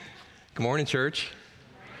Good morning, church.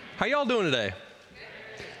 How y'all doing today?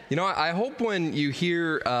 You know, I hope when you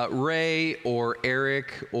hear Ray or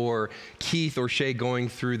Eric or Keith or Shay going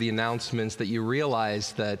through the announcements that you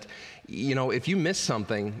realize that, you know, if you miss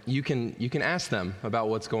something, you can ask them about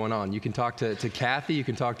what's going on. You can talk to Kathy, you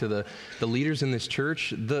can talk to the leaders in this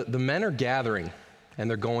church. The men are gathering and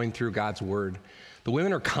they're going through God's word. The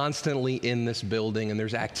women are constantly in this building, and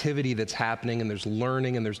there's activity that's happening, and there's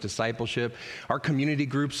learning, and there's discipleship. Our community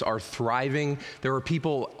groups are thriving. There are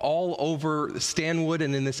people all over Stanwood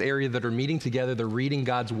and in this area that are meeting together. They're reading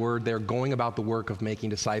God's word. They're going about the work of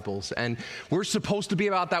making disciples, and we're supposed to be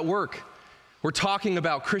about that work. We're talking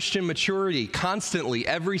about Christian maturity constantly,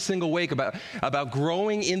 every single week, about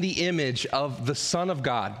growing in the image of the Son of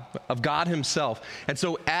God himself. And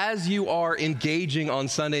so as you are engaging on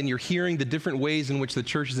Sunday and you're hearing the different ways in which the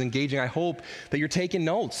church is engaging, I hope that you're taking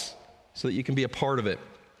notes so that you can be a part of it.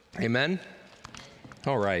 Amen?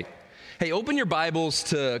 All right. Hey, open your Bibles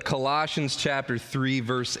to Colossians chapter 3,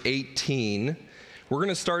 verse 18. We're going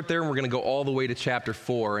to start there, and we're going to go all the way to chapter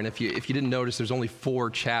 4. And if you didn't notice, there's only 4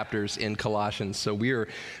 chapters in Colossians, so we are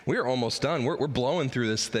almost done. We're blowing through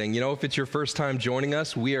this thing. You know, if it's your first time joining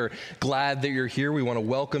us, we are glad that you're here. We want to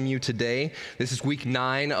welcome you today. This is week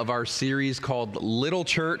 9 of our series called Little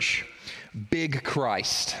Church, Big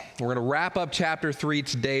Christ. We're going to wrap up chapter 3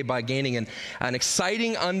 today by gaining an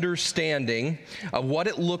exciting understanding of what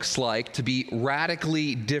it looks like to be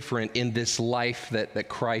radically different in this life that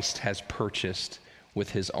Christ has purchased with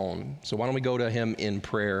his own. So why don't we go to him in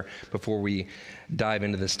prayer before we dive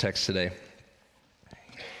into this text today.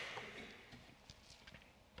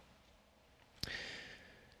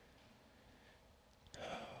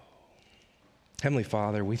 Heavenly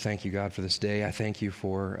Father, we thank you, God, for this day. I thank you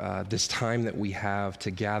for this time that we have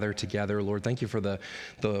to gather together. Lord, thank you for the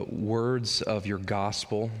words of your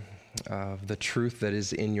gospel, the truth that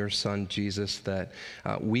is in your Son, Jesus, that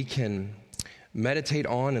we can meditate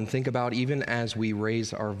on and think about even as we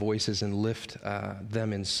raise our voices and lift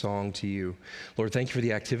them in song to you. Lord, thank you for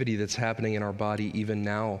the activity that's happening in our body even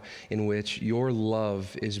now, in which your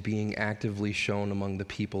love is being actively shown among the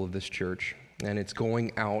people of this church. And it's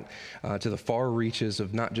going out to the far reaches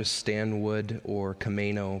of not just Stanwood or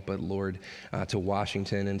Camino, but Lord, to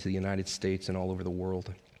Washington and to the United States and all over the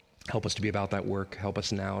world. Help us to be about that work. Help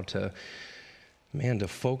us now to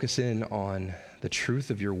focus in on the truth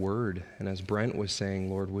of your word. And as Brent was saying,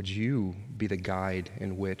 Lord, would you be the guide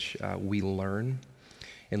in which we learn,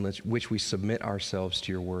 in which we submit ourselves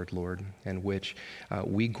to your word, Lord, and which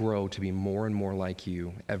we grow to be more and more like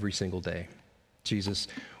you every single day. Jesus,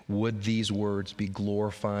 would these words be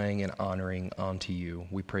glorifying and honoring unto you?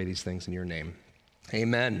 We pray these things in your name.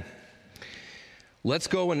 Amen. Let's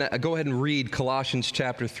go ahead and read Colossians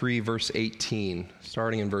chapter 3, verse 18.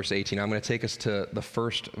 Starting in verse 18, I'm going to take us to the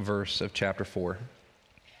first verse of chapter 4.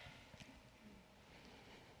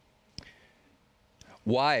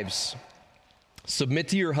 Wives, submit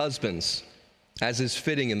to your husbands, as is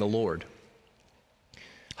fitting in the Lord.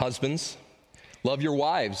 Husbands, love your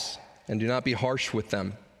wives, and do not be harsh with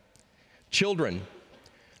them. Children,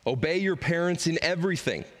 obey your parents in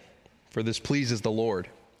everything, for this pleases the Lord.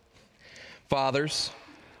 Fathers,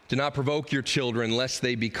 do not provoke your children, lest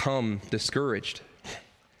they become discouraged.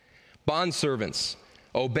 Bondservants,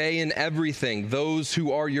 obey in everything those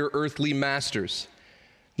who are your earthly masters,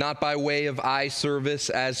 not by way of eye service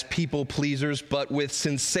as people pleasers, but with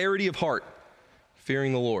sincerity of heart,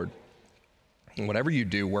 fearing the Lord. And whatever you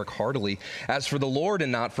do, work heartily, as for the Lord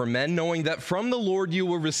and not for men, knowing that from the Lord you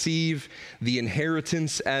will receive the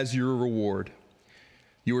inheritance as your reward.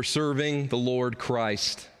 You are serving the Lord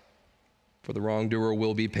Christ. For the wrongdoer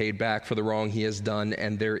will be paid back for the wrong he has done,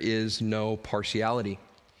 and there is no partiality.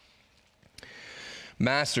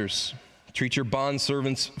 Masters, treat your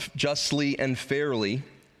bondservants justly and fairly,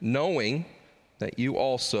 knowing that you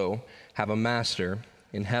also have a master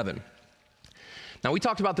in heaven. Now, we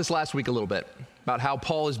talked about this last week a little bit, about how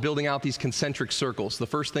Paul is building out these concentric circles. The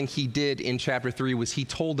first thing he did in chapter 3 was he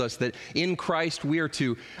told us that in Christ we are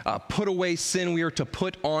to put away sin, we are to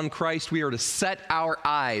put on Christ, we are to set our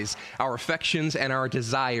eyes, our affections, and our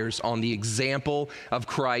desires on the example of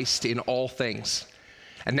Christ in all things.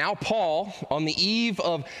 And now Paul, on the eve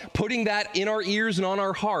of putting that in our ears and on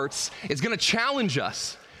our hearts, is going to challenge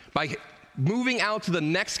us by moving out to the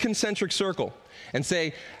next concentric circle and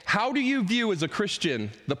say, how do you view as a Christian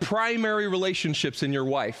the primary relationships in your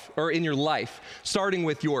wife or in your life, starting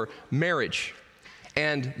with your marriage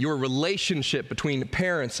and your relationship between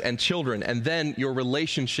parents and children, and then your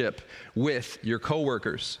relationship with your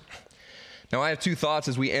coworkers? Now, I have 2 thoughts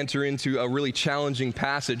as we enter into a really challenging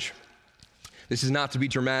passage. This is not to be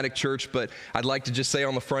dramatic, church, but I'd like to just say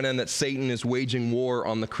on the front end that Satan is waging war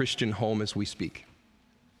on the Christian home as we speak.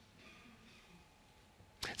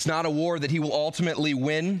 It's not a war that he will ultimately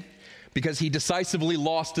win because he decisively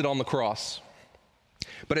lost it on the cross.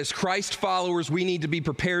 But as Christ followers, we need to be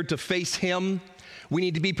prepared to face him. We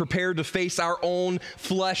need to be prepared to face our own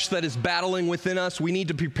flesh that is battling within us. We need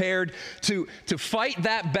to be prepared to fight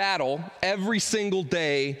that battle every single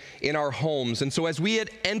day in our homes. And so as we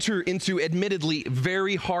enter into admittedly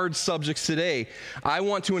very hard subjects today, I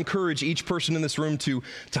want to encourage each person in this room to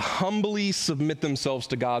humbly submit themselves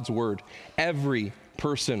to God's word. Every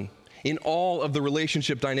person in all of the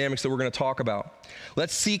relationship dynamics that we're going to talk about.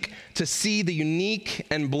 Let's seek to see the unique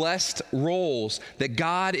and blessed roles that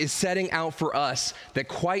God is setting out for us that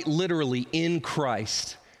quite literally in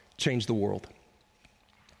Christ change the world.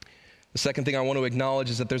 The second thing I want to acknowledge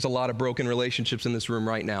is that there's a lot of broken relationships in this room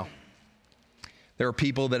right now. There are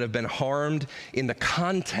people that have been harmed in the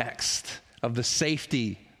context of the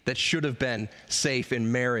safety that should have been safe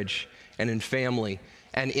in marriage and in family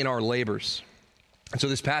and in our labors. And so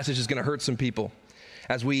this passage is going to hurt some people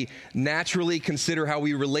as we naturally consider how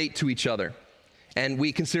we relate to each other and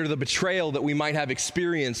we consider the betrayal that we might have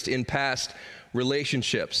experienced in past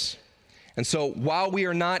relationships. And so while we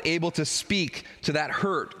are not able to speak to that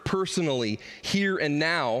hurt personally here and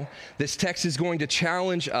now, this text is going to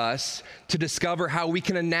challenge us to discover how we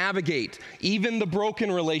can navigate even the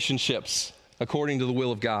broken relationships according to the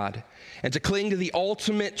will of God, and to cling to the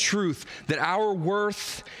ultimate truth that our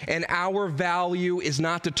worth and our value is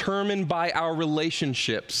not determined by our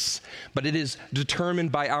relationships, but it is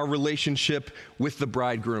determined by our relationship with the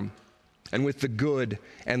bridegroom and with the good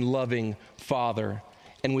and loving Father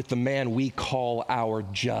and with the man we call our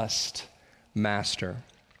just master.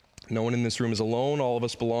 No one in this room is alone. All of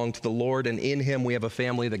us belong to the Lord, and in him we have a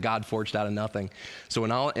family that God forged out of nothing. So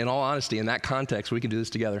in all honesty, in that context, we can do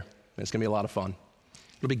this together. It's going to be a lot of fun.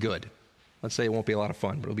 It'll be good. Let's say it won't be a lot of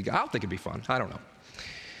fun, but it'll be good. I don't think it'll be fun. I don't know.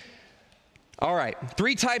 All right.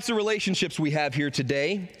 3 types of relationships we have here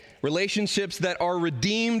today. Relationships that are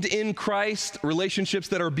redeemed in Christ, relationships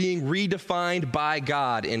that are being redefined by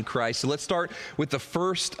God in Christ. So let's start with the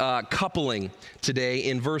first coupling today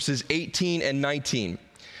in verses 18 and 19.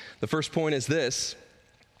 The first point is this: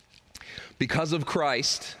 because of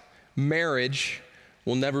Christ, marriage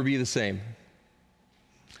will never be the same.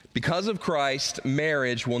 Because of Christ,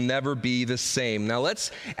 marriage will never be the same. Now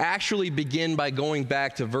let's actually begin by going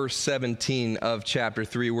back to verse 17 of chapter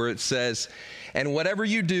 3, where it says, "And whatever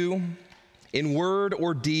you do, in word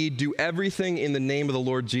or deed, do everything in the name of the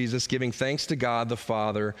Lord Jesus, giving thanks to God the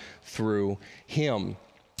Father through him."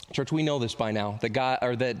 Church, we know this by now,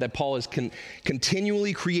 that Paul is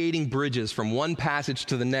continually creating bridges from one passage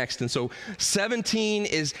to the next. And so 17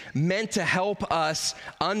 is meant to help us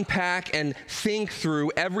unpack and think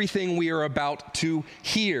through everything we are about to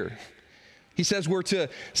hear. He says we're to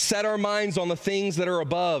set our minds on the things that are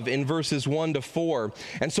above in verses 1 to 4.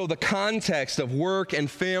 And so the context of work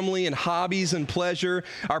and family and hobbies and pleasure,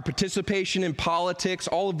 our participation in politics,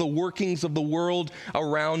 all of the workings of the world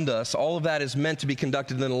around us, all of that is meant to be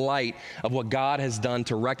conducted in light of what God has done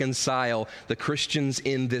to reconcile the Christians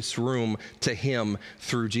in this room to him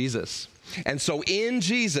through Jesus. And so in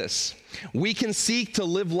Jesus, we can seek to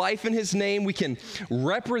live life in his name. We can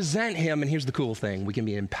represent him. And here's the cool thing: we can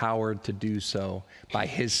be empowered to do so by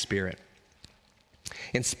his Spirit.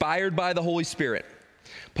 Inspired by the Holy Spirit,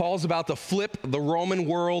 Paul's about to flip the Roman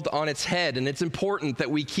world on its head. And it's important that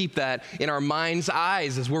we keep that in our mind's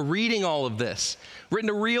eyes as we're reading all of this. Written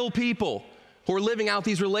to real people who are living out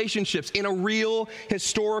these relationships in a real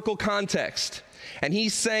historical context. And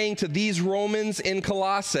he's saying to these Romans in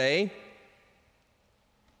Colossae,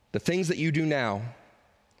 the things that you do now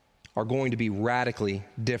are going to be radically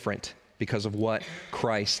different because of what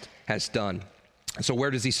Christ has done. So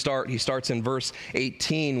where does he start? He starts in verse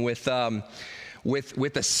 18 with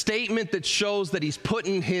a statement that shows that he's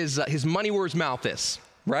putting his money where his mouth is,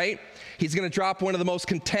 right? He's going to drop one of the most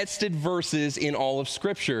contested verses in all of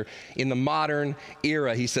Scripture in the modern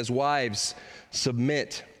era. He says, "Wives,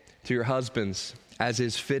 submit to your husbands as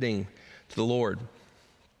is fitting to the Lord."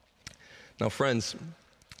 Now, friends,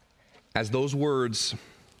 as those words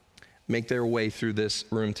make their way through this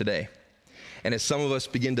room today, and as some of us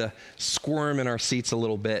begin to squirm in our seats a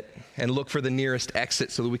little bit and look for the nearest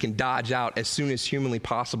exit so that we can dodge out as soon as humanly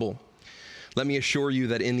possible, let me assure you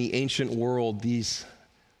that in the ancient world, these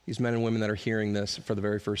men and women that are hearing this for the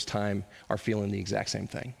very first time are feeling the exact same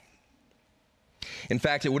thing. In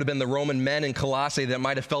fact, it would have been the Roman men in Colossae that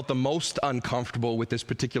might have felt the most uncomfortable with this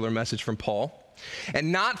particular message from Paul.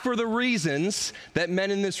 And not for the reasons that men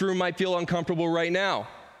in this room might feel uncomfortable right now.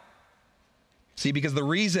 See, because the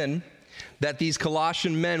reason that these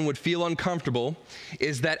Colossian men would feel uncomfortable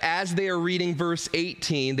is that as they are reading verse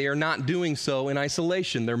 18, they are not doing so in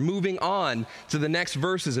isolation. They're moving on to the next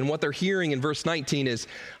verses, and what they're hearing in verse 19 is,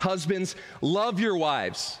 husbands, love your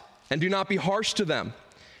wives and do not be harsh to them.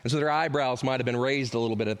 And so their eyebrows might have been raised a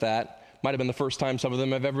little bit at that. Might have been the first time some of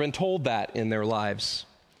them have ever been told that in their lives.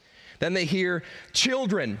 Then they hear,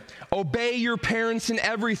 children, obey your parents in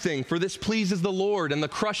everything, for this pleases the Lord, and the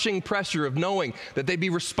crushing pressure of knowing that they'd be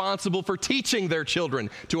responsible for teaching their children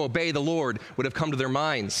to obey the Lord would have come to their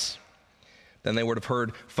minds. Then they would have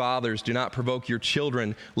heard, fathers, do not provoke your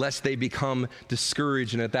children, lest they become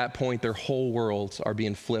discouraged. And at that point, their whole worlds are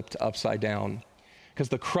being flipped upside down, because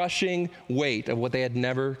the crushing weight of what they had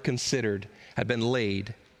never considered had been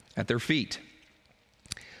laid at their feet.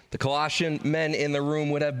 The Colossian men in the room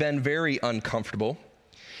would have been very uncomfortable.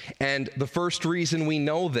 And the first reason we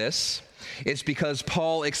know this is because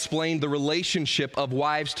Paul explained the relationship of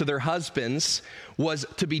wives to their husbands was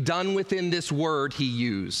to be done within this word he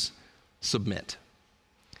used, submit.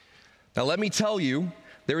 Now let me tell you,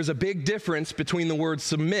 there is a big difference between the word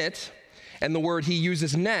submit and the word he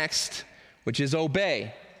uses next, which is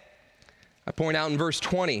obey. I point out in verse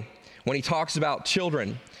 20, when he talks about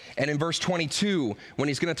children, and in verse 22, when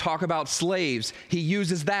he's going to talk about slaves, he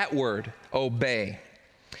uses that word, obey.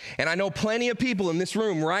 And I know plenty of people in this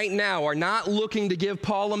room right now are not looking to give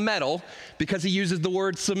Paul a medal because he uses the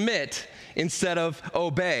word submit instead of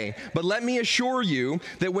obey. But let me assure you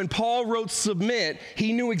that when Paul wrote submit,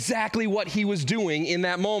 he knew exactly what he was doing in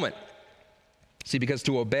that moment. See, because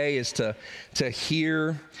to obey is to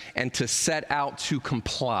hear and to set out to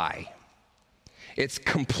comply. It's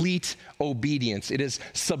complete obedience. It is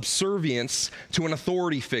subservience to an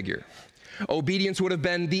authority figure. Obedience would have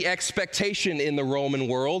been the expectation in the Roman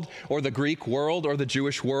world or the Greek world or the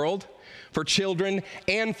Jewish world for children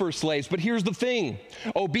and for slaves. But here's the thing.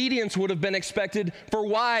 Obedience would have been expected for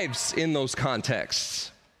wives in those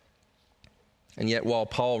contexts. And yet, while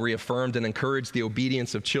Paul reaffirmed and encouraged the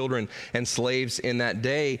obedience of children and slaves in that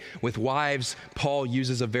day, with wives, Paul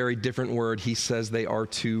uses a very different word. He says they are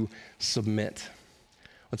to submit.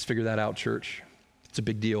 Let's figure that out, church. It's a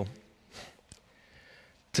big deal.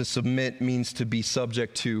 To submit means to be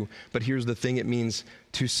subject to, but here's the thing, it means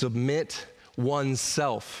to submit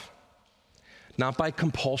oneself, not by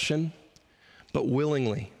compulsion, but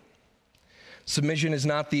willingly. Submission is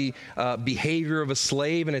not the behavior of a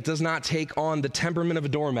slave, and it does not take on the temperament of a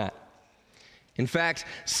doormat. In fact,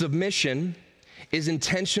 submission is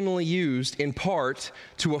intentionally used in part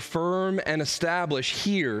to affirm and establish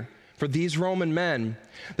here for these Roman men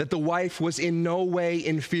that the wife was in no way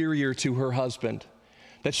inferior to her husband,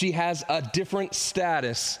 that she has a different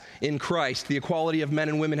status in Christ. The equality of men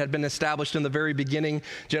and women had been established in the very beginning.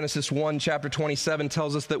 Genesis 1, chapter 27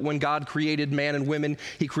 tells us that when God created man and women,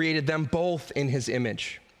 he created them both in his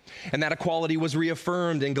image. And that equality was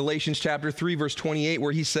reaffirmed in Galatians chapter 3, verse 28,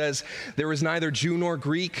 where he says, there is neither Jew nor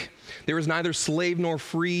Greek, there is neither slave nor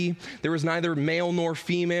free, there is neither male nor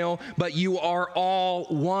female, but you are all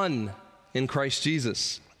one in Christ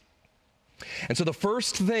Jesus. And so the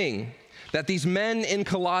first thing that these men in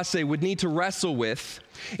Colossae would need to wrestle with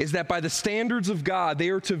is that by the standards of God, they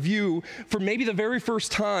are to view, for maybe the very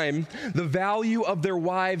first time, the value of their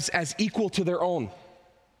wives as equal to their own.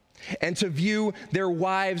 And to view their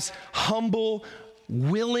wives' humble,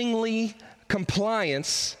 willingly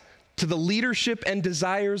compliance to the leadership and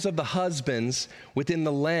desires of the husbands within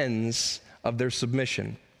the lens of their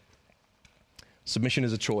submission. Submission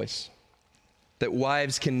is a choice that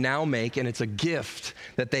wives can now make, and it's a gift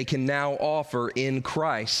that they can now offer in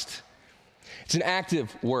Christ. It's an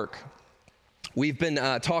active work. We've been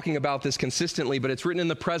talking about this consistently, but it's written in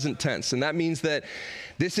the present tense, and that means that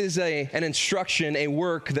this is an instruction, a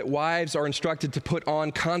work that wives are instructed to put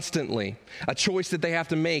on constantly, a choice that they have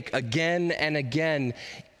to make again and again,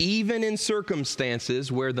 even in circumstances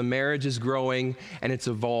where the marriage is growing and it's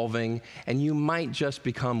evolving, and you might just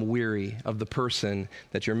become weary of the person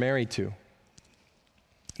that you're married to.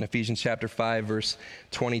 In Ephesians chapter 5, verse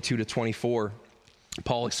 22 to 24,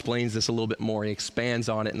 Paul explains this a little bit more. He expands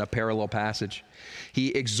on it in a parallel passage. He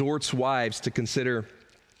exhorts wives to consider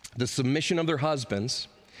the submission of their husbands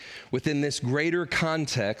within this greater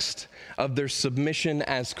context of their submission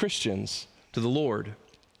as Christians to the Lord.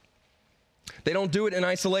 They don't do it in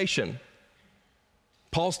isolation.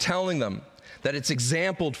 Paul's telling them that it's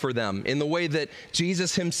exampled for them in the way that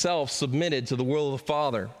Jesus himself submitted to the will of the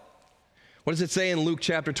Father. What does it say in Luke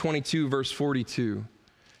chapter 22, verse 42?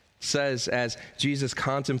 It says, as Jesus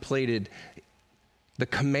contemplated the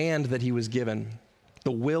command that he was given,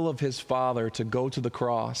 the will of his Father to go to the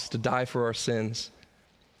cross, to die for our sins,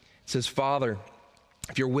 it says, Father,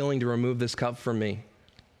 if you're willing to remove this cup from me,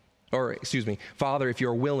 Father, if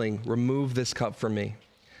you're willing, remove this cup from me.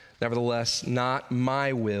 Nevertheless, not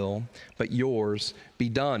my will, but yours be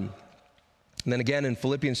done. And then again in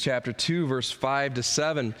Philippians chapter 2, verse 5 to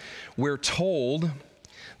 7, we're told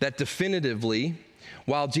that definitively,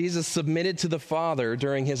 while Jesus submitted to the Father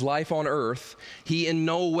during his life on earth, he in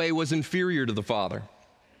no way was inferior to the Father.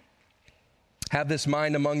 Have this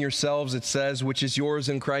mind among yourselves, it says, which is yours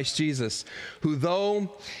in Christ Jesus, who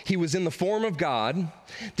though he was in the form of God,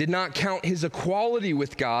 did not count his equality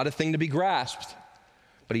with God a thing to be grasped,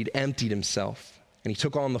 but he'd emptied himself, and he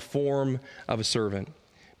took on the form of a servant,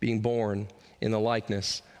 being born in the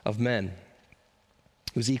likeness of men.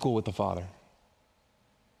 He was equal with the Father.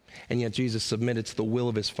 And yet Jesus submitted to the will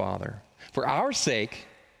of his Father for our sake,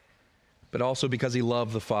 but also because he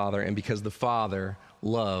loved the Father and because the Father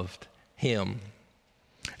loved him.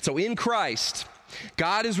 So in Christ,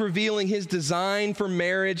 God is revealing his design for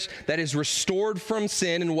marriage that is restored from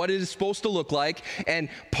sin and what it is supposed to look like. And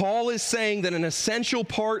Paul is saying that an essential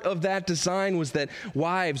part of that design was that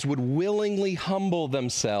wives would willingly humble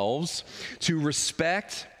themselves to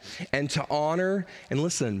respect and to honor and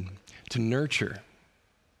listen, to nurture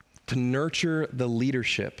the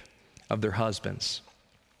leadership of their husbands.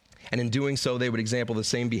 And in doing so, they would example the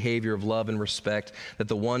same behavior of love and respect that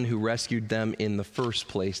the one who rescued them in the first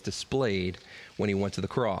place displayed when he went to the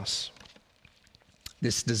cross.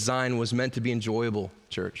 This design was meant to be enjoyable,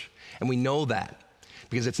 church. And we know that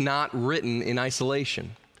because it's not written in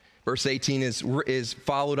isolation. Verse 18 is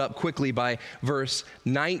followed up quickly by verse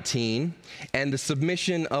 19, and the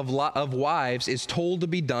submission of wives is told to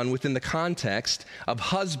be done within the context of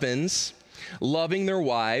husbands loving their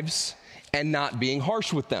wives and not being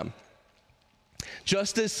harsh with them.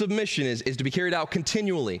 Just as submission is to be carried out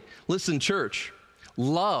continually. Listen, church,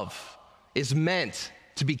 love is meant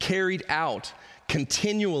to be carried out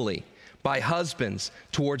continually by husbands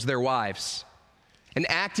towards their wives. An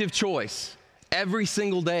active choice every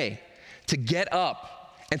single day to get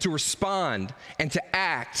up and to respond and to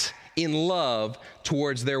act in love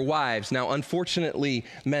towards their wives. Now, unfortunately,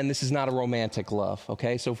 men, this is not a romantic love,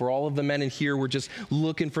 okay? So for all of the men in here, we're just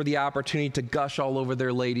looking for the opportunity to gush all over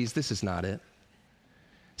their ladies. This is not it.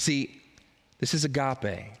 See, this is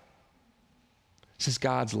agape. This is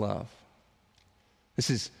God's love. This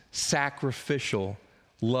is sacrificial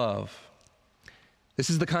love. This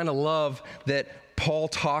is the kind of love that Paul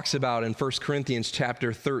talks about in 1 Corinthians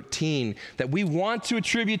chapter 13, that we want to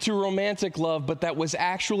attribute to romantic love, but that was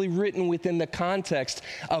actually written within the context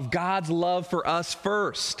of God's love for us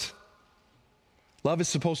first. Love is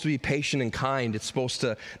supposed to be patient and kind. It's supposed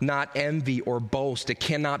to not envy or boast. It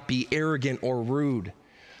cannot be arrogant or rude.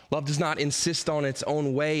 Love does not insist on its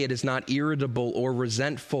own way. It is not irritable or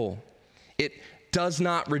resentful. It does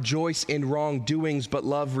not rejoice in wrongdoings, but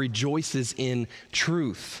love rejoices in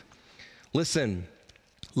truth. Listen,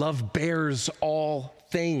 love bears all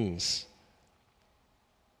things.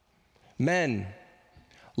 Men,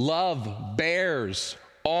 love bears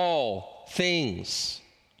all things.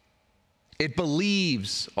 It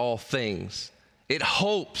believes all things. It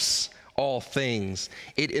hopes all things.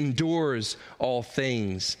 It endures all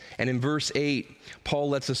things. And in verse 8, Paul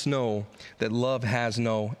lets us know that love has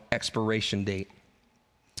no expiration date.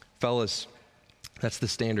 Fellas, that's the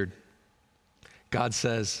standard. God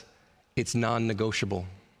says it's non-negotiable.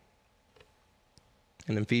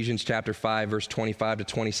 In Ephesians chapter 5, verse 25 to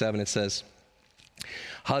 27, it says,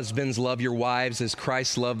 "Husbands, love your wives as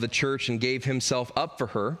Christ loved the church and gave himself up for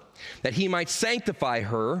her, that he might sanctify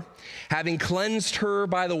her, having cleansed her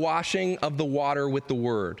by the washing of the water with the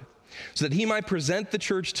word, so that he might present the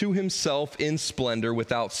church to himself in splendor,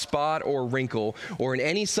 without spot or wrinkle or in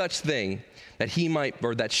any such thing, that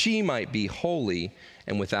she might be holy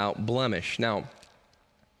and without blemish." Now,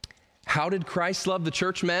 how did Christ love the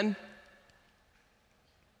church, men?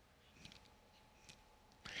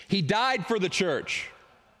 He died for the church.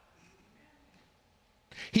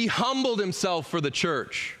 He humbled himself for the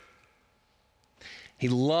church. He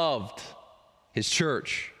loved his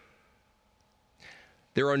church.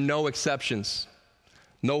 There are no exceptions,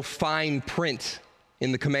 no fine print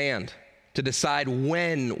in the command to decide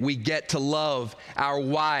when we get to love our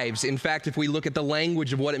wives. In fact, if we look at the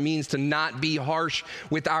language of what it means to not be harsh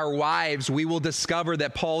with our wives, we will discover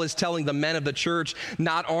that Paul is telling the men of the church,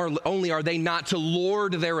 not only are they not to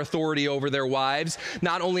lord their authority over their wives,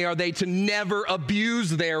 not only are they to never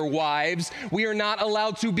abuse their wives, we are not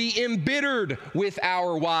allowed to be embittered with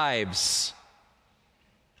our wives.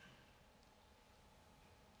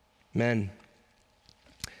 Men,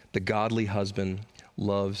 the godly husband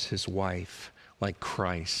loves his wife like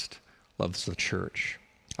Christ loves the church.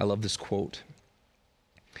 I love this quote.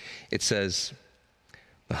 It says,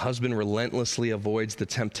 the husband relentlessly avoids the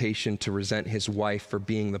temptation to resent his wife for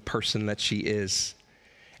being the person that she is,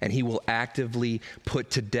 and he will actively put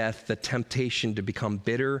to death the temptation to become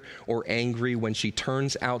bitter or angry when she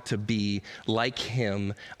turns out to be, like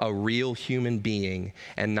him, a real human being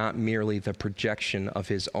and not merely the projection of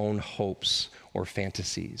his own hopes or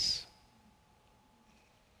fantasies.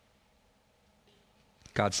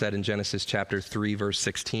 God said in Genesis chapter 3, verse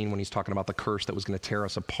 16, when he's talking about the curse that was going to tear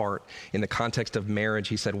us apart, in the context of marriage,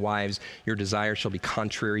 he said, wives, your desire shall be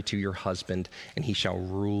contrary to your husband, and he shall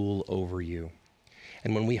rule over you.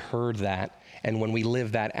 And when we heard that, and when we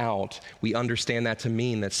live that out, we understand that to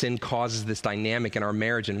mean that sin causes this dynamic in our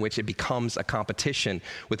marriage in which it becomes a competition,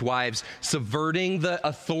 with wives subverting the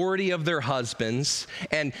authority of their husbands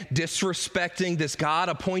and disrespecting this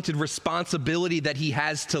God-appointed responsibility that he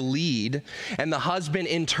has to lead, and the husband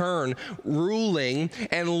in turn ruling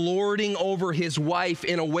and lording over his wife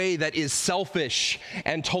in a way that is selfish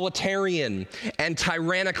and totalitarian and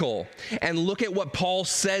tyrannical. And look at what Paul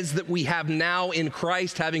says that we have now in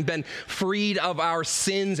Christ, having been freed of our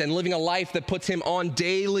sins and living a life that puts him on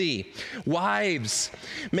daily. Wives,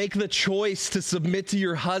 make the choice to submit to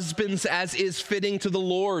your husbands as is fitting to the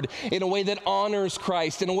Lord, in a way that honors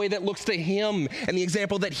Christ, in a way that looks to him and the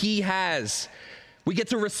example that he has. We get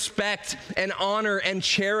to respect and honor and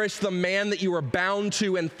cherish the man that you are bound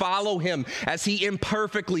to and follow him as he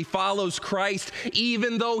imperfectly follows Christ,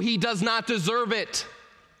 even though he does not deserve it.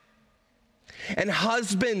 And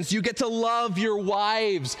husbands, you get to love your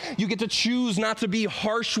wives. You get to choose not to be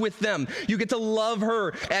harsh with them. You get to love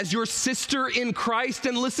her as your sister in Christ.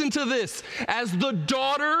 And listen to this, as the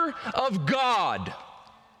daughter of God.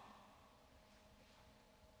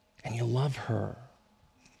 And you love her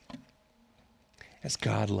as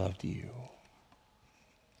God loved you.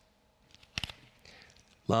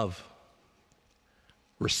 Love,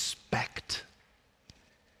 respect,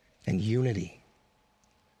 and unity.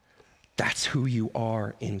 That's who you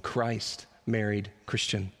are in Christ, married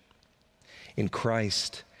Christian. In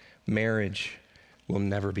Christ, marriage will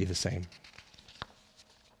never be the same.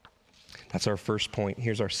 That's our first point.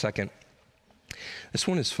 Here's our second. This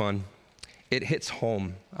one is fun. It hits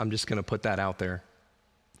home. I'm just going to put that out there.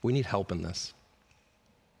 We need help in this.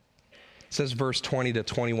 It says verse 20 to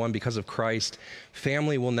 21, because of Christ,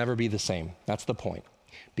 family will never be the same. That's the point.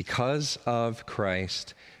 Because of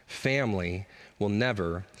Christ, family will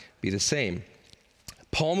never be the same.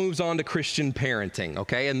 Paul moves on to Christian parenting,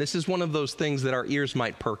 okay? And this is one of those things that our ears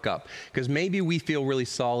might perk up, because maybe we feel really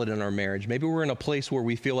solid in our marriage. Maybe we're in a place where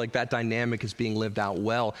we feel like that dynamic is being lived out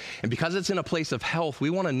well. And because it's in a place of health, we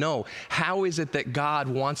want to know, how is it that God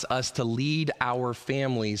wants us to lead our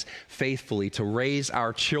families faithfully, to raise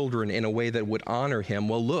our children in a way that would honor him?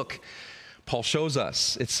 Well, look, Paul shows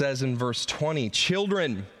us. It says in verse 20,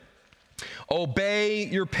 children, obey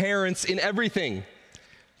your parents in everything,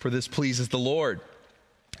 for this pleases the Lord.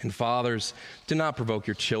 And fathers, do not provoke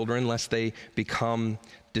your children, lest they become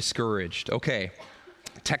discouraged. Okay,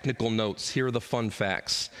 technical notes. Here are the fun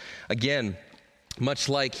facts. Again, much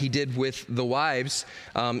like he did with the wives,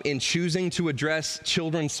 in choosing to address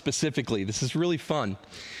children specifically, this is really fun.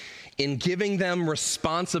 In giving them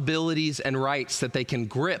responsibilities and rights that they can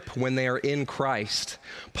grip when they are in Christ,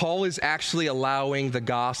 Paul is actually allowing the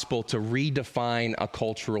gospel to redefine a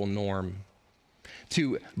cultural norm,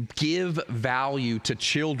 to give value to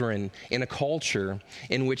children in a culture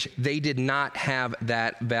in which they did not have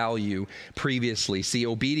that value previously. See,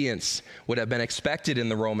 obedience would have been expected in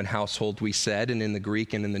the Roman household, we said, and in the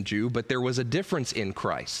Greek and in the Jew, but there was a difference in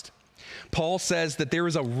Christ. Paul says that there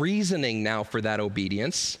is a reasoning now for that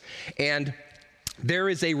obedience, and there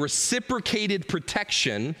is a reciprocated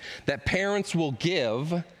protection that parents will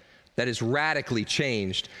give that is radically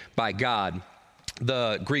changed by God.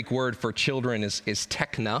 The Greek word for children is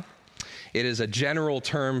tekna. It is a general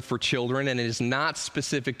term for children, and it is not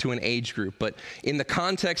specific to an age group. But in the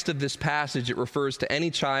context of this passage, it refers to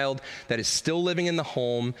any child that is still living in the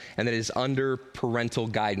home and that is under parental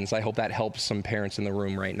guidance. I hope that helps some parents in the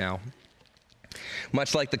room right now.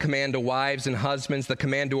 Much like the command to wives and husbands, the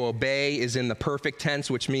command to obey is in the perfect tense,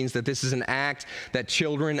 which means that this is an act that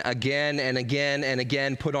children again and again and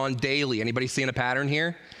again put on daily. Anybody seeing a pattern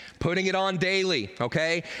here? Putting it on daily,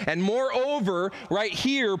 okay? And moreover, right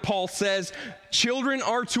here, Paul says, children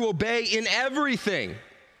are to obey in everything.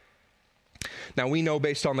 Now, we know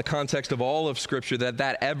based on the context of all of Scripture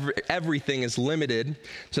that everything is limited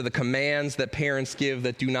to the commands that parents give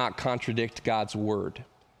that do not contradict God's word.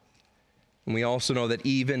 And we also know that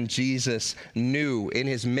even Jesus knew in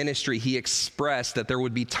his ministry, he expressed that there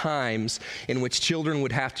would be times in which children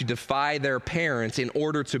would have to defy their parents in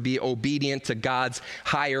order to be obedient to God's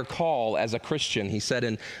higher call as a Christian. He said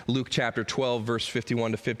in Luke chapter 12, verse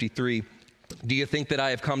 51 to 53, "Do you think that I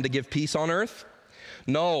have come to give peace on earth?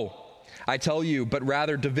 No, I tell you, but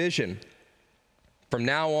rather division. From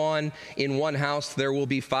now on, in one house there will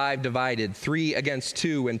be 5 divided, 3 against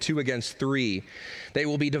 2 and 2 against 3. They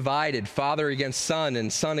will be divided, father against son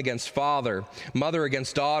and son against father, mother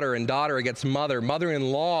against daughter and daughter against mother,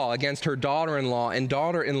 mother-in-law against her daughter-in-law, and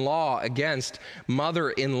daughter-in-law against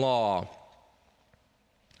mother-in-law."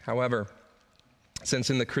 However, since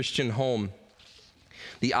in the Christian home,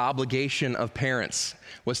 the obligation of parents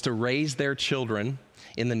was to raise their children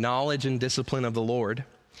in the knowledge and discipline of the Lord,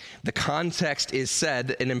 the context is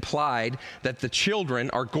said and implied that the children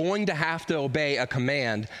are going to have to obey a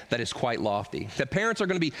command that is quite lofty. That parents are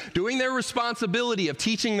going to be doing their responsibility of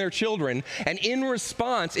teaching their children, and in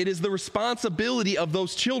response, it is the responsibility of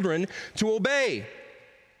those children to obey.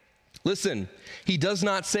 Listen, he does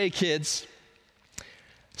not say, kids,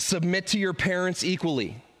 submit to your parents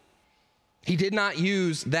equally. He did not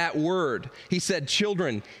use that word. He said,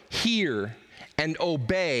 children, hear and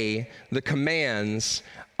obey the commands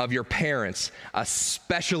of your parents,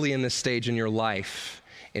 especially in this stage in your life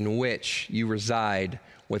in which you reside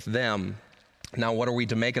with them. Now, what are we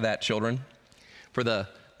to make of that, children? For the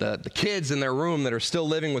kids in their room that are still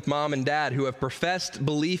living with mom and dad who have professed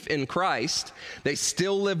belief in Christ, they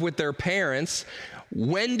still live with their parents.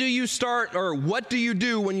 When do you start, or what do you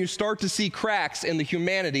do when you start to see cracks in the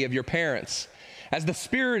humanity of your parents? As the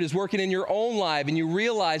Spirit is working in your own life and you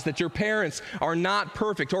realize that your parents are not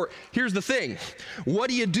perfect. Or here's the thing, what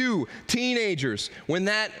do you do, teenagers, when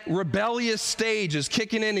that rebellious stage is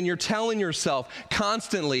kicking in and you're telling yourself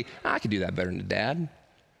constantly, I could do that better than Dad.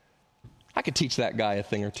 I could teach that guy a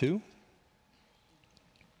thing or two.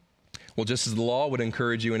 Well, just as the law would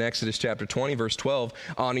encourage you in Exodus chapter 20, verse 12,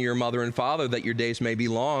 honor your mother and father that your days may be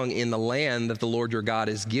long in the land that the Lord your God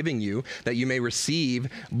is giving you, that you may receive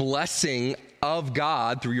blessing of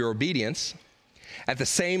God through your obedience. At the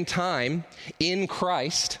same time, in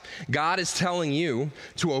Christ, God is telling you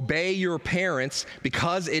to obey your parents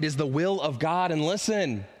because it is the will of God. And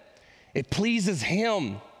listen, it pleases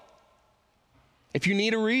Him. If you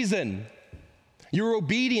need a reason, your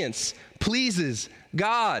obedience pleases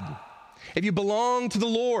God. If you belong to the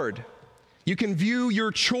Lord, you can view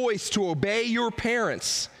your choice to obey your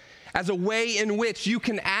parents as a way in which you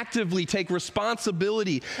can actively take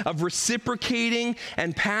responsibility of reciprocating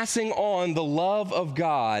and passing on the love of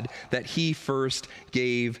God that He first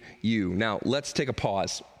gave you. Now, let's take a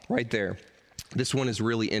pause right there. This one is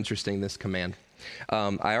really interesting, this command.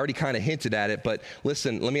 I already kind of hinted at it, but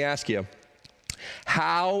listen, let me ask you,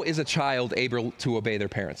 how is a child able to obey their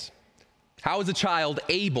parents? How is a child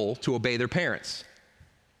able to obey their parents?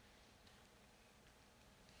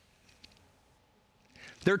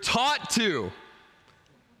 They're taught to.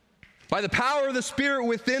 By the power of the Spirit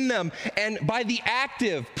within them and by the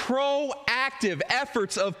active, proactive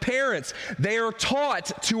efforts of parents, they are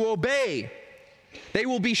taught to obey. They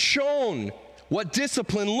will be shown what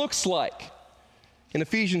discipline looks like. In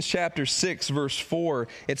Ephesians chapter 6, verse 4,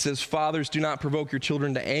 it says, fathers, do not provoke your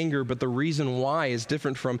children to anger, but the reason why is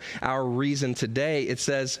different from our reason today. It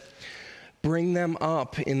says, bring them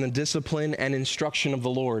up in the discipline and instruction of the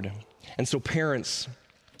Lord. And so parents,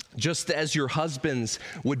 just as your husbands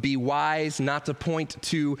would be wise not to point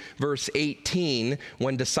to verse 18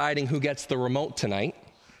 when deciding who gets the remote tonight,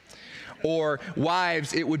 or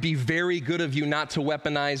wives, it would be very good of you not to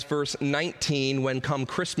weaponize verse 19 when come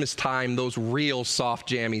Christmas time, those real soft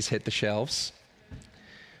jammies hit the shelves.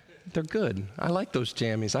 They're good. I like those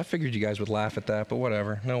jammies. I figured you guys would laugh at that, but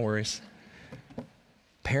whatever. No worries.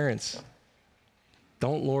 Parents,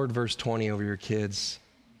 don't lord verse 20 over your kids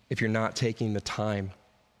if you're not taking the time,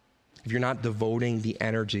 if you're not devoting the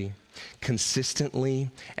energy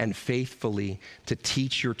consistently and faithfully to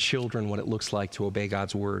teach your children what it looks like to obey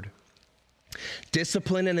God's word.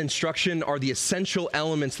 Discipline and instruction are the essential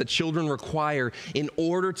elements that children require in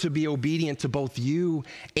order to be obedient to both you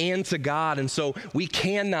and to God. And so we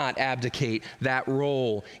cannot abdicate that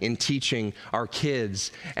role in teaching our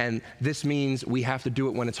kids. And this means we have to do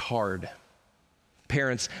it when it's hard.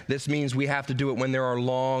 Parents, this means we have to do it when there are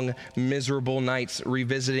long, miserable nights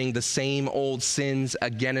revisiting the same old sins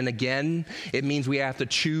again and again. It means we have to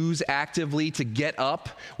choose actively to get up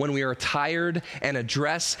when we are tired and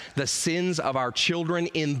address the sins of our children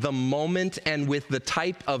in the moment and with the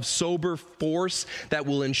type of sober force that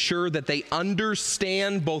will ensure that they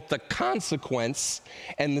understand both the consequence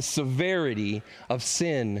and the severity of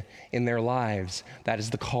sin in their lives. That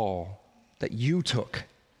is the call that you took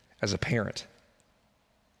as a parent.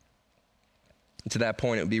 To that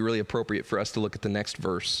point, it would be really appropriate for us to look at the next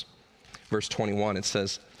verse. Verse 21, it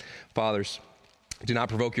says, "Fathers, do not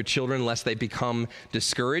provoke your children lest they become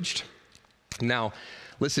discouraged." Now,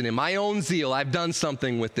 listen, in my own zeal, I've done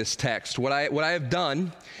something with this text. What I have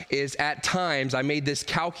done is at times I made this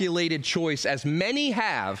calculated choice, as many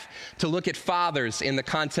have, to look at fathers in the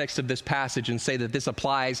context of this passage and say that this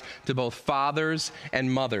applies to both fathers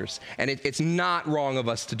and mothers. And it's not wrong of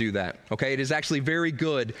us to do that, okay? It is actually very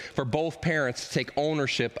good for both parents to take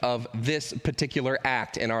ownership of this particular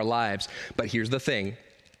act in our lives. But here's the thing.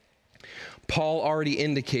 Paul already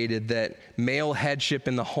indicated that male headship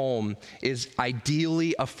in the home is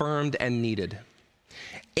ideally affirmed and needed.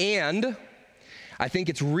 And I think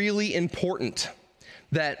it's really important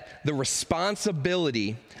that the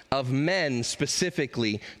responsibility of men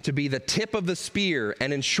specifically to be the tip of the spear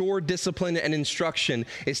and ensure discipline and instruction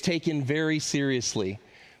is taken very seriously.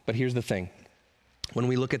 But here's the thing. When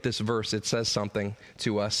we look at this verse, it says something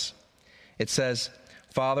to us. It says,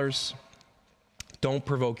 "Fathers, don't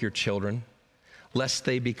provoke your children, lest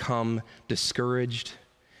they become discouraged,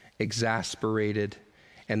 exasperated,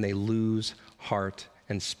 and they lose heart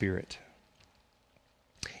and spirit."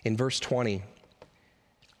 In verse 20,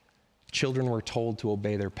 children were told to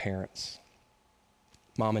obey their parents,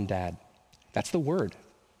 mom and dad. That's the word.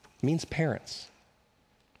 It means parents.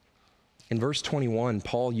 In verse 21,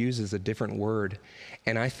 Paul uses a different word,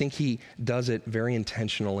 and I think he does it very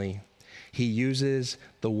intentionally. He uses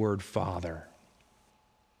the word father.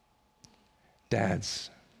 Dads,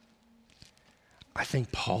 I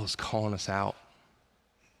think Paul is calling us out.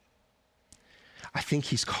 I think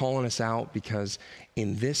he's calling us out because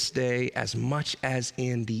in this day, as much as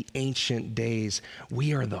in the ancient days,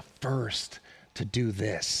 we are the first to do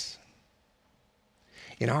this.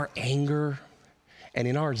 In our anger and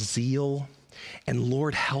in our zeal, and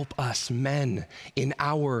Lord, help us men in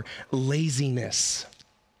our laziness,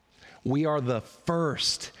 we are the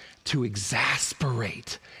first to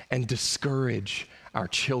exasperate and discourage our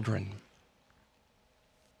children.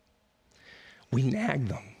 We nag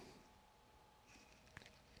them,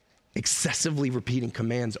 excessively repeating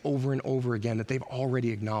commands over and over again that they've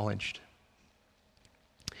already acknowledged.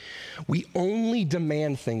 We only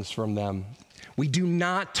demand things from them. We do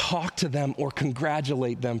not talk to them or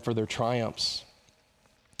congratulate them for their triumphs.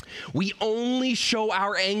 We only show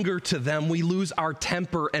our anger to them. We lose our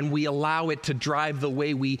temper and we allow it to drive the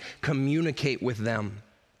way we communicate with them.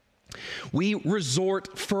 We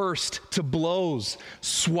resort first to blows,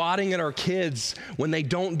 swatting at our kids when they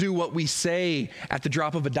don't do what we say at the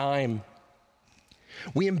drop of a dime.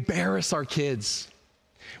 We embarrass our kids.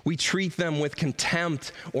 We treat them with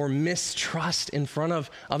contempt or mistrust in front of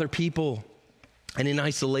other people. And in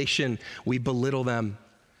isolation, we belittle them.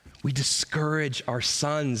 We discourage our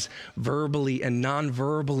sons verbally and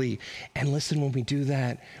non-verbally. And listen, when we do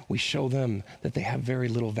that, we show them that they have very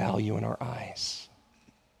little value in our eyes.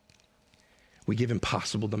 We give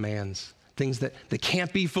impossible demands, things that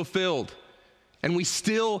can't be fulfilled. And we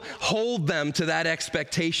still hold them to that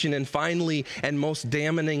expectation. And finally, and most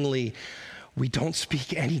damningly, we don't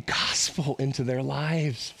speak any gospel into their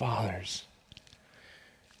lives, fathers.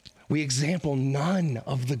 We example none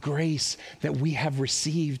of the grace that we have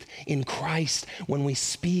received in Christ when we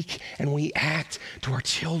speak and we act to our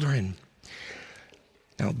children.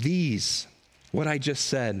 Now these, what I just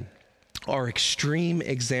said, are extreme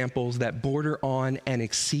examples that border on and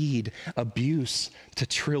exceed abuse to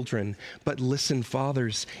children. But listen,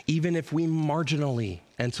 fathers, even if we marginally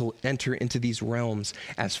enter into these realms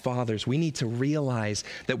as fathers, we need to realize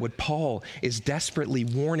that what Paul is desperately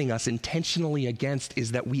warning us intentionally against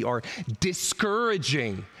is that we are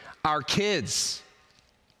discouraging our kids.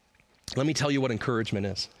 Let me tell you what encouragement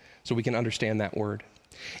is so we can understand that word.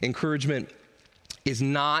 Encouragement is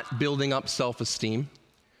not building up self-esteem.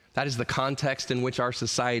 That is the context in which our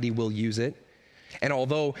society will use it. And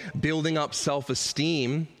although building up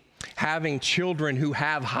self-esteem, having children who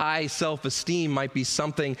have high self-esteem might be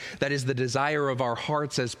something that is the desire of our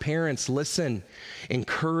hearts as parents, listen,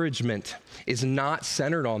 encouragement is not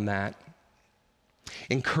centered on that.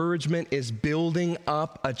 Encouragement is building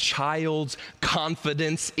up a child's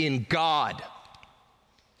confidence in God.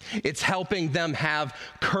 It's helping them have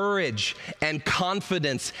courage and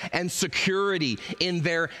confidence and security in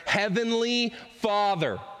their heavenly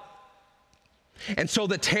Father. And so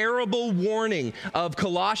the terrible warning of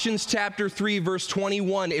Colossians chapter 3, verse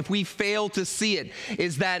 21, if we fail to see it,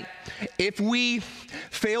 is that if we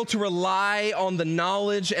fail to rely on the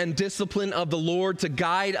knowledge and discipline of the Lord to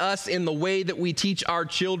guide us in the way that we teach our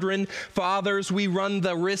children, fathers, we run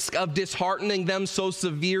the risk of disheartening them so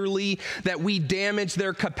severely that we damage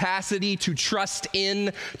their capacity to trust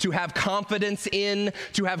in, to have confidence in,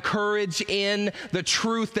 to have courage in the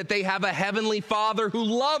truth that they have a heavenly Father who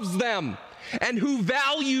loves them and who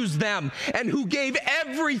values them, and who gave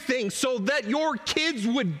everything so that your kids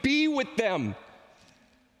would be with them.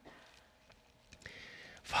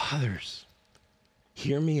 Fathers,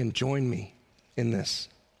 hear me and join me in this,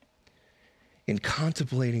 in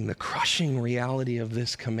contemplating the crushing reality of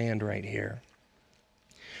this command right here.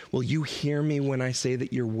 Will you hear me when I say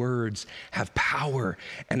that your words have power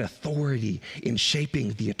and authority in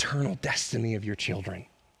shaping the eternal destiny of your children,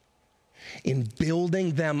 in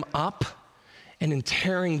building them up and in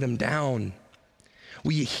tearing them down?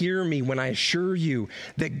 Will you hear me when I assure you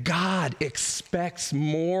that God expects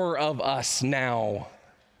more of us now?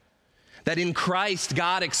 That in Christ,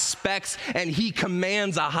 God expects and He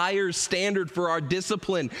commands a higher standard for our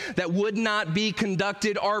discipline that would not be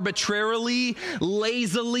conducted arbitrarily,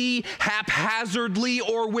 lazily, haphazardly,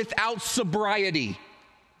 or without sobriety.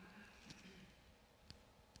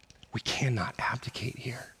 We cannot abdicate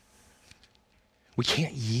here. We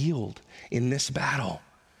can't yield in this battle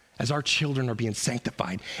as our children are being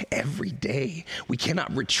sanctified every day. We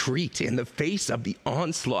cannot retreat in the face of the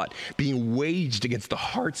onslaught being waged against the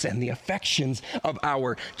hearts and the affections of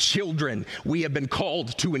our children. We have been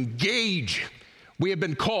called to engage. We have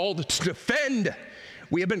been called to defend.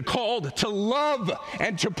 We have been called to love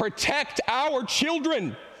and to protect our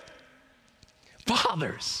children.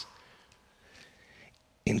 Fathers,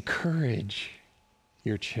 encourage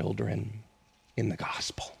your children in the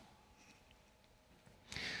gospel.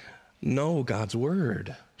 Know God's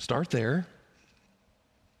word. Start there.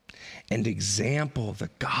 And example the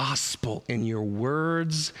gospel in your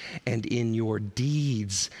words and in your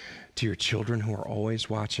deeds to your children who are always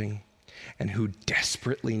watching and who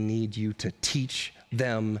desperately need you to teach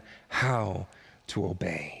them how to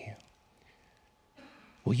obey.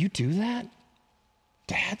 Will you do that,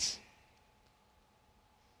 dads?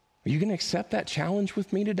 Are you going to accept that challenge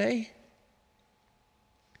with me today?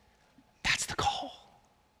 That's the call.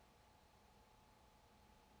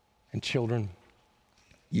 And children,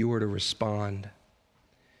 you are to respond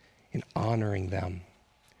in honoring them,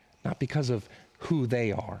 not because of who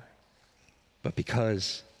they are, but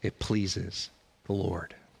because it pleases the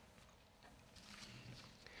Lord.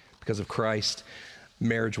 Because of Christ,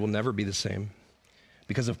 marriage will never be the same.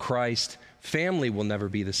 Because of Christ, family will never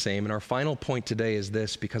be the same. And our final point today is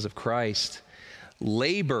this: because of Christ,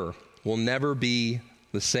 labor will never be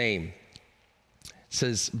the same. It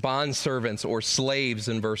says, bondservants or slaves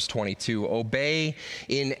in verse 22, obey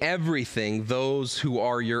in everything those who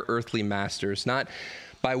are your earthly masters, not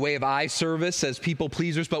by way of eye service as people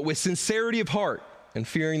pleasers, but with sincerity of heart and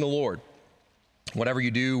fearing the Lord. Whatever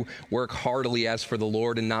you do, work heartily as for the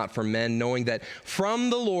Lord and not for men, knowing that from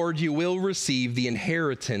the Lord you will receive the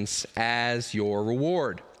inheritance as your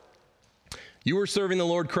reward. You are serving the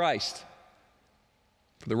Lord Christ.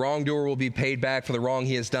 For the wrongdoer will be paid back for the wrong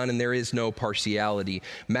he has done, and there is no partiality.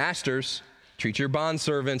 Masters, treat your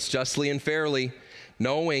bondservants justly and fairly,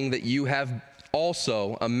 knowing that you have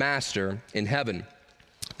also a master in heaven.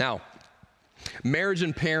 Now, marriage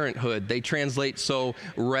and parenthood, they translate so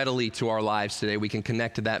readily to our lives today. We can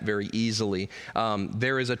connect to that very easily.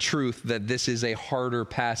 There is a truth that this is a harder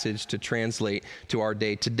passage to translate to our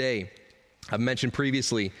day today. I've mentioned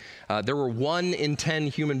previously, there were 1 in 10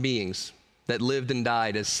 human beings that lived and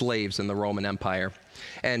died as slaves in the Roman Empire.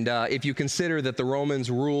 And if you consider that the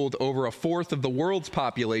Romans ruled over 1/4 of the world's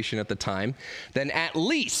population at the time, then at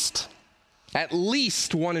least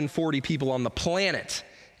 1 in 40 people on the planet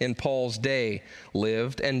in Paul's day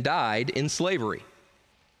lived and died in slavery.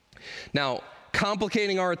 Now,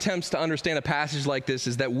 complicating our attempts to understand a passage like this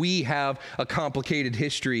is that we have a complicated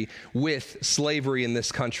history with slavery in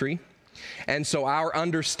this country. And so our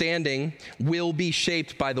understanding will be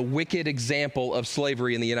shaped by the wicked example of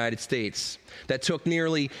slavery in the United States that took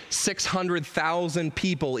nearly 600,000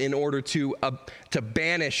 people in order to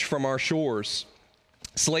banish from our shores.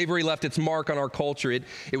 Slavery left its mark on our culture.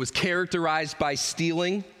 It was characterized by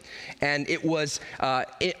stealing, and it was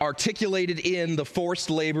articulated in the forced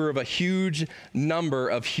labor of a huge number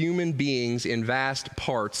of human beings in vast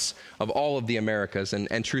parts of all of the Americas.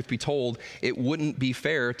 And truth be told, it wouldn't be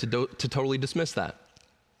fair to totally dismiss that,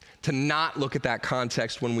 to not look at that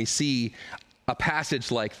context when we see a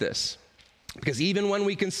passage like this. Because even when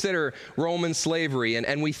we consider Roman slavery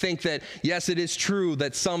and we think that, yes, it is true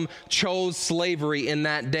that some chose slavery in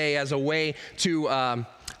that day as a way to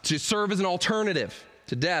serve as an alternative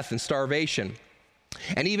to death and starvation.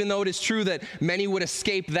 And even though it is true that many would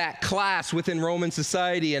escape that class within Roman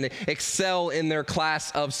society and excel in their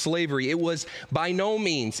class of slavery, it was by no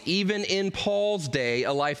means, even in Paul's day,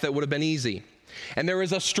 a life that would have been easy. And there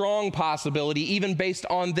is a strong possibility, even based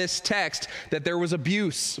on this text, that there was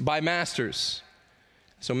abuse by masters.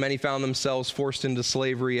 So many found themselves forced into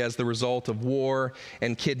slavery as the result of war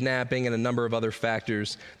and kidnapping and a number of other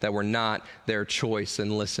factors that were not their choice.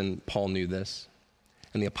 And listen, Paul knew this,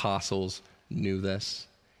 and the apostles knew this,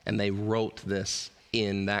 and they wrote this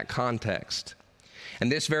in that context.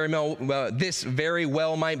 And this very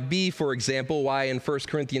well might be, for example, why in 1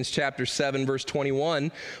 Corinthians chapter 7, verse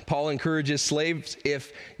 21, Paul encourages slaves,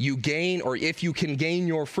 if you can gain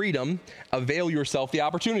your freedom, avail yourself the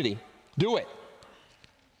opportunity. Do it.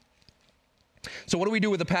 So what do we do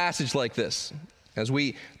with a passage like this? As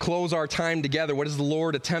we close our time together, what is the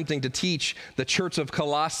Lord attempting to teach the church of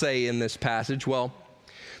Colossae in this passage? Well,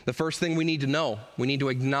 the first thing we need to know, we need to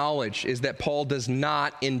acknowledge, is that Paul does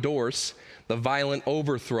not endorse the violent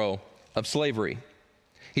overthrow of slavery.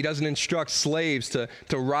 He doesn't instruct slaves to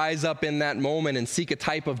rise up in that moment and seek a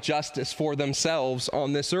type of justice for themselves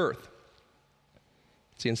on this earth.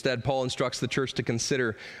 See, instead, Paul instructs the church to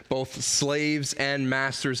consider both slaves and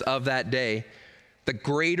masters of that day, the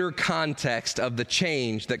greater context of the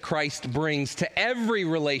change that Christ brings to every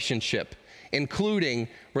relationship, including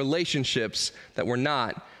relationships that were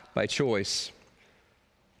not by choice.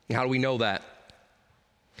 And how do we know that?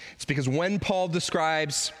 It's because when Paul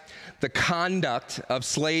describes the conduct of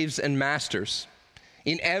slaves and masters,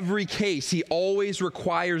 in every case, he always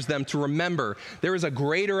requires them to remember there is a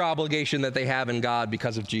greater obligation that they have in God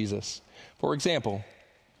because of Jesus. For example,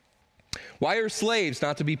 why are slaves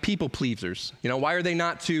not to be people pleasers? Why are they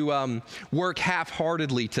not to work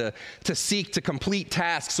half-heartedly, to seek to complete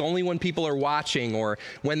tasks only when people are watching or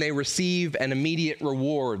when they receive an immediate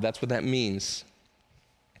reward? That's what that means.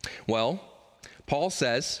 Well, Paul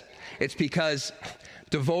says it's because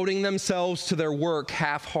devoting themselves to their work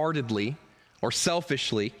half-heartedly or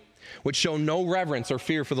selfishly would show no reverence or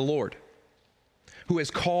fear for the Lord, who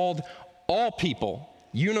has called all people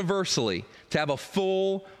universally to have a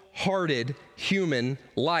full-hearted human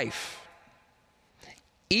life.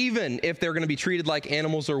 Even if they're going to be treated like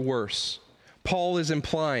animals or worse, Paul is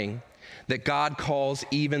implying that God calls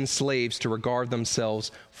even slaves to regard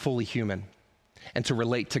themselves fully human and to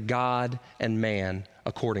relate to God and man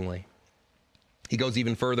accordingly. He goes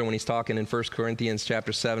even further when he's talking in 1 Corinthians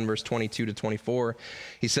chapter 7, verse 22 to 24.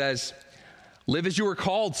 He says, "Live as you were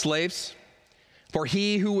called, slaves. For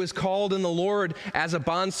he who was called in the Lord as a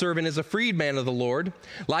bondservant is a freedman of the Lord.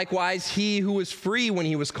 Likewise, he who was free when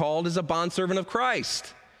he was called is a bondservant of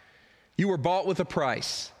Christ. You were bought with a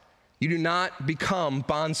price. You do not become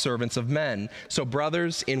bondservants of men. So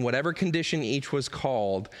brothers, in whatever condition each was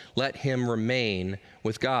called, let him remain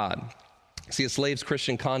with God." See, a slave's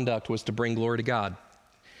Christian conduct was to bring glory to God,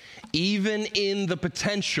 even in the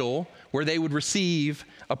potential where they would receive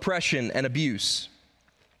oppression and abuse.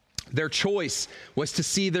 Their choice was to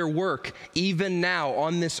see their work, even now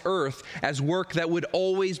on this earth, as work that would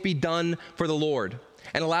always be done for the Lord,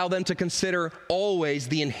 and allow them to consider always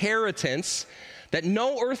the inheritance that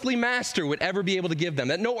no earthly master would ever be able to give them,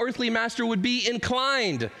 that no earthly master would be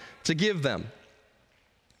inclined to give them.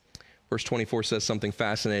 Verse 24 says something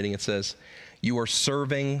fascinating. It says, "You are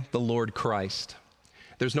serving the Lord Christ."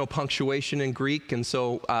 There's no punctuation in Greek, and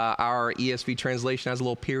so our ESV translation has a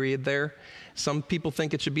little period there. Some people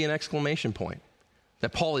think it should be an exclamation point,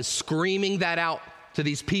 that Paul is screaming that out to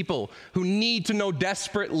these people who need to know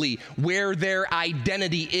desperately where their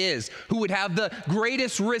identity is, who would have the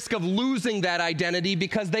greatest risk of losing that identity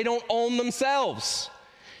because they don't own themselves.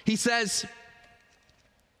 He says,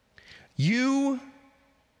 "You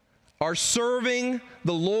are serving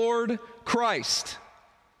the Lord Christ."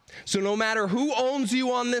 So no matter who owns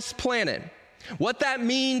you on this planet, what that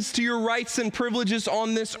means to your rights and privileges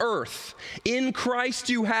on this earth. In Christ,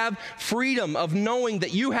 you have freedom of knowing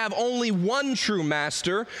that you have only one true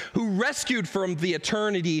master who rescued from the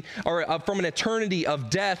eternity or from an eternity of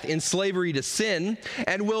death in slavery to sin,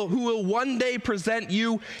 and who will one day present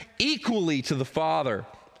you equally to the Father,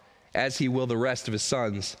 as he will the rest of his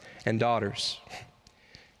sons and daughters.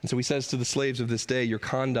 And so he says to the slaves of this day, your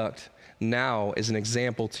conduct now is an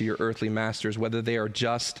example to your earthly masters, whether they are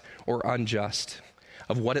just or unjust,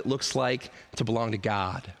 of what it looks like to belong to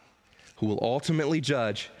God, who will ultimately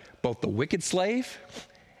judge both the wicked slave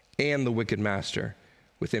and the wicked master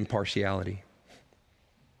with impartiality.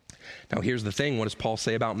 Now here's the thing, what does Paul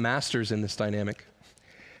say about masters in this dynamic?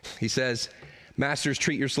 He says, masters,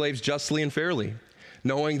 treat your slaves justly and fairly,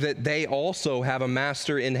 knowing that they also have a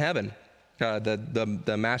master in heaven.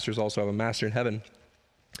 The masters also have a master in heaven.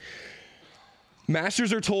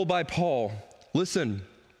 Masters are told by Paul, listen,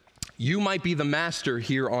 you might be the master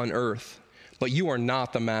here on earth, but you are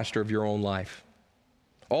not the master of your own life.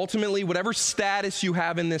 Ultimately, whatever status you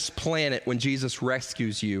have in this planet when Jesus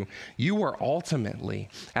rescues you, you are ultimately,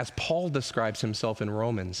 as Paul describes himself in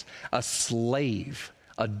Romans, a slave,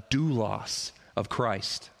 a doulos of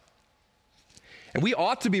Christ. And we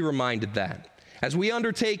ought to be reminded that as we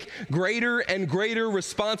undertake greater and greater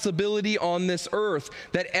responsibility on this earth,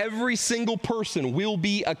 that every single person will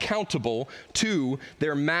be accountable to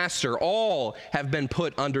their master. All have been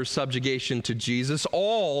put under subjugation to Jesus.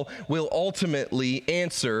 All will ultimately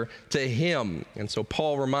answer to him. And so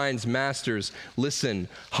Paul reminds masters, listen,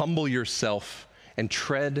 humble yourself and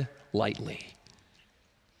tread lightly.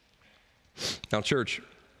 Now, church,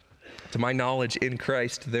 to my knowledge in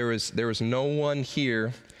Christ, there is no one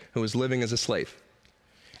here who is living as a slave.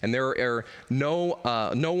 And there are no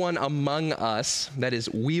one among us that is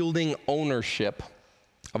wielding ownership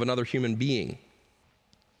of another human being.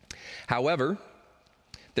 However,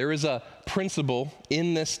 there is a principle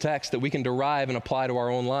in this text that we can derive and apply to our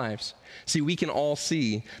own lives. See, we can all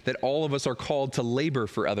see that all of us are called to labor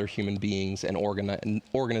for other human beings and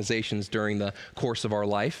organizations during the course of our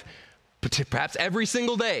life. Perhaps every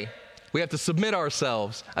single day, we have to submit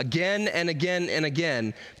ourselves again and again and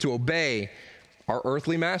again to obey our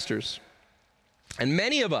earthly masters. And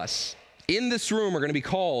many of us in this room are going to be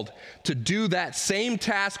called to do that same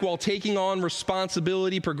task while taking on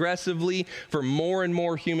responsibility progressively for more and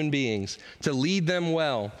more human beings, to lead them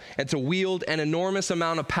well and to wield an enormous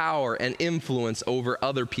amount of power and influence over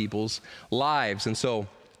other people's lives. And so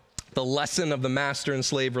the lesson of the master and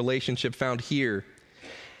slave relationship found here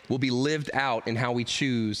will be lived out in how we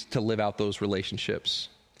choose to live out those relationships.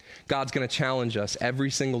 God's going to challenge us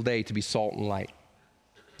every single day to be salt and light,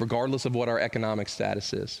 regardless of what our economic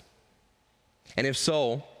status is. And if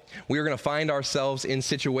so, we are going to find ourselves in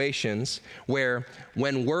situations where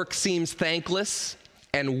when work seems thankless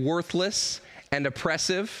and worthless and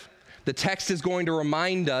oppressive, the text is going to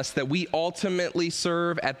remind us that we ultimately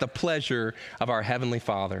serve at the pleasure of our Heavenly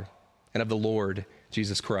Father and of the Lord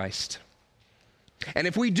Jesus Christ. And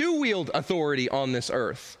if we do wield authority on this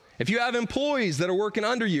earth, if you have employees that are working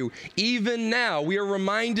under you, even now, we are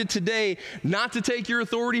reminded today not to take your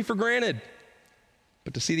authority for granted,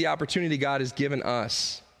 but to see the opportunity God has given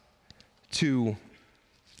us to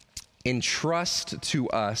entrust to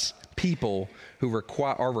us people who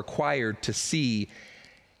are required to see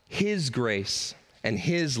his grace and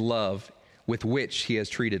his love with which he has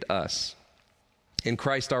treated us. In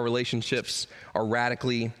Christ, our relationships are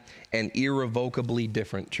radically and irrevocably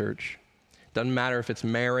different, church. Doesn't matter if it's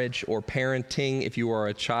marriage or parenting, if you are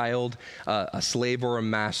a child, a slave or a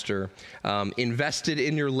master, invested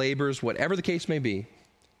in your labors, whatever the case may be,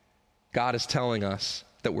 God is telling us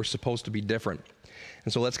that we're supposed to be different.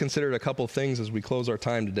 And so let's consider a couple of things as we close our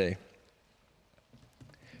time today.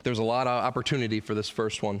 There's a lot of opportunity for this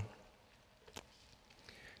first one.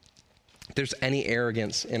 If there's any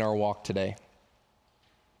arrogance in our walk today,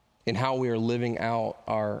 in how we are living out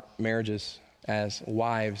our marriages as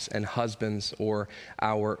wives and husbands, or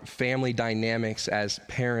our family dynamics as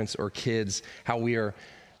parents or kids, how we are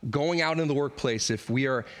going out in the workplace, if we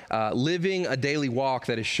are living a daily walk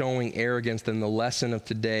that is showing arrogance, then the lesson of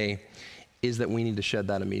today is that we need to shed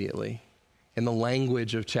that immediately. In the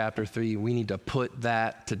language of chapter 3, we need to put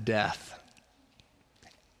that to death.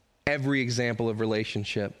 Every example of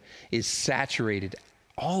relationship is saturated,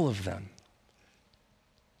 all of them,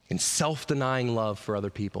 in self-denying love for other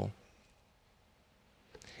people.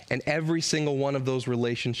 And every single one of those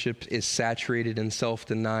relationships is saturated in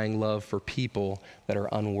self-denying love for people that are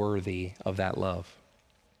unworthy of that love.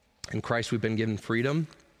 In Christ, we've been given freedom.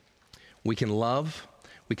 We can love,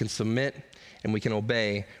 we can submit, and we can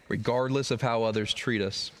obey regardless of how others treat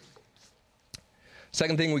us.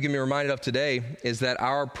 Second thing we can be reminded of today is that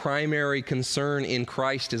our primary concern in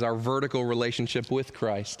Christ is our vertical relationship with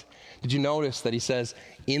Christ. Did you notice that he says,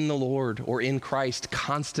 in the Lord or in Christ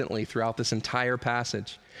constantly throughout this entire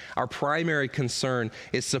passage? Our primary concern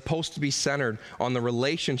is supposed to be centered on the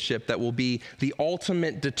relationship that will be the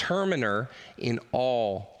ultimate determiner in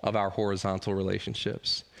all of our horizontal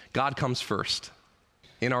relationships. God comes first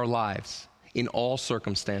in our lives, in all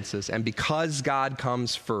circumstances. And because God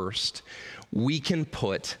comes first, we can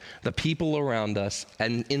put the people around us,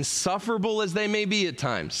 and insufferable as they may be at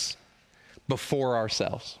times, before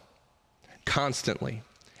ourselves, constantly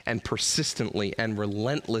and persistently and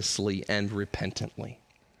relentlessly and repentantly.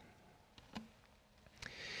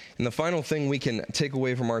 And the final thing we can take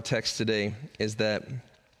away from our text today is that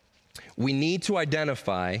we need to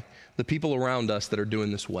identify the people around us that are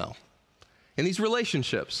doing this well. In these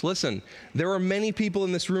relationships, listen, there are many people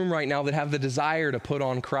in this room right now that have the desire to put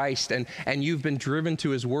on Christ, and you've been driven to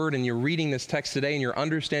his word, and you're reading this text today, and you're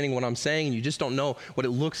understanding what I'm saying, and you just don't know what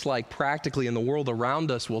it looks like practically in the world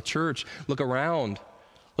around us. Well, church, look around.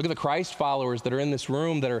 Look at the Christ followers that are in this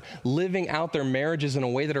room that are living out their marriages in a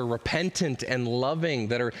way that are repentant and loving,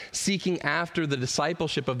 that are seeking after the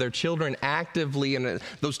discipleship of their children actively, and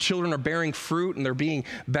those children are bearing fruit and they're being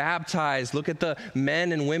baptized. Look at the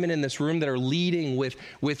men and women in this room that are leading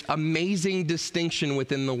with amazing distinction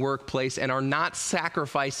within the workplace and are not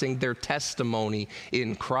sacrificing their testimony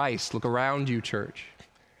in Christ. Look around you, church,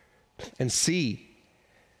 and see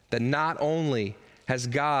that not only has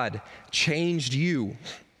God changed you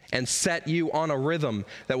and set you on a rhythm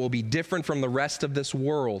that will be different from the rest of this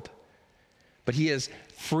world, but he has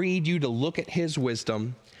freed you to look at his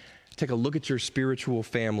wisdom, take a look at your spiritual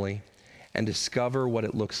family, and discover what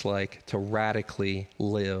it looks like to radically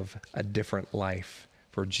live a different life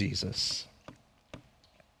for Jesus.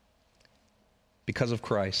 Because of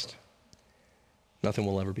Christ, nothing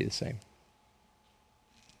will ever be the same.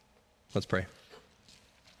 Let's pray.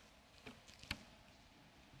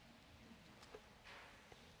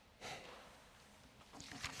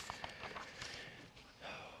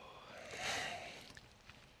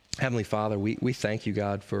 Heavenly Father, we thank you,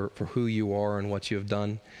 God, for who you are and what you have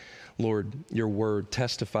done. Lord, your word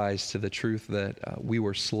testifies to the truth that we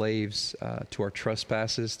were slaves to our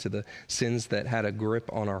trespasses, to the sins that had a grip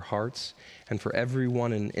on our hearts. And for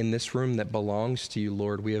everyone in this room that belongs to you,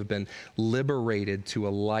 Lord, we have been liberated to a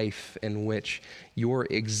life in which your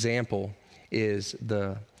example is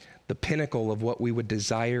the pinnacle of what we would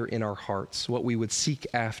desire in our hearts, what we would seek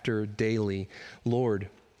after daily. Lord,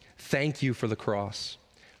 thank you for the cross.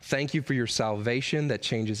 Thank you for your salvation that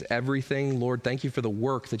changes everything. Lord, thank you for the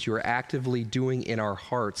work that you are actively doing in our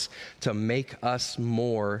hearts to make us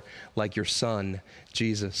more like your Son,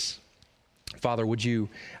 Jesus. Father, would you,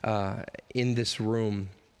 in this room,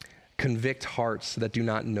 convict hearts that do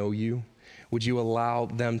not know you? Would you allow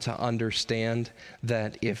them to understand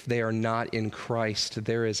that if they are not in Christ,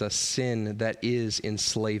 there is a sin that is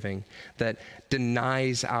enslaving, that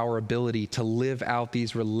denies our ability to live out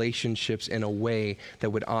these relationships in a way that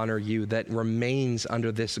would honor you, that remains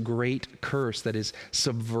under this great curse that is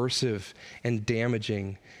subversive and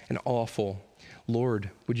damaging and awful. Lord,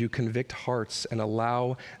 would you convict hearts and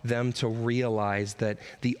allow them to realize that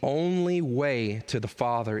the only way to the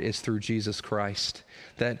Father is through Jesus Christ,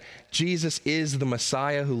 that Jesus is the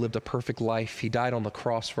Messiah who lived a perfect life. He died on the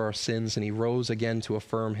cross for our sins, and he rose again to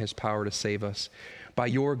affirm his power to save us. By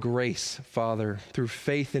your grace, Father, through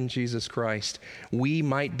faith in Jesus Christ, we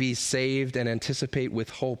might be saved and anticipate with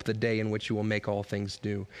hope the day in which you will make all things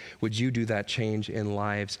new. Would you do that change in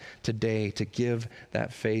lives today to give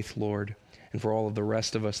that faith, Lord? And for all of the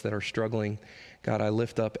rest of us that are struggling, God, I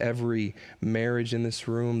lift up every marriage in this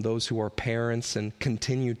room, those who are parents and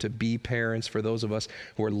continue to be parents, for those of us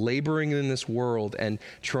who are laboring in this world and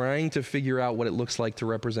trying to figure out what it looks like to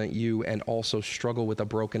represent you and also struggle with the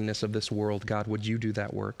brokenness of this world. God, would you do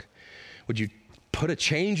that work? Would you put a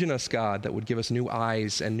change in us, God, that would give us new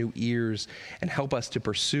eyes and new ears and help us to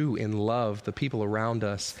pursue in love the people around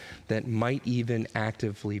us that might even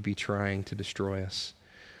actively be trying to destroy us?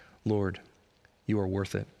 Lord, you are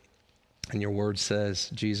worth it. And your word says,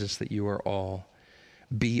 Jesus, that you are all,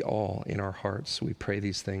 be all in our hearts. We pray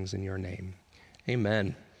these things in your name.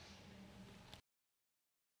 Amen.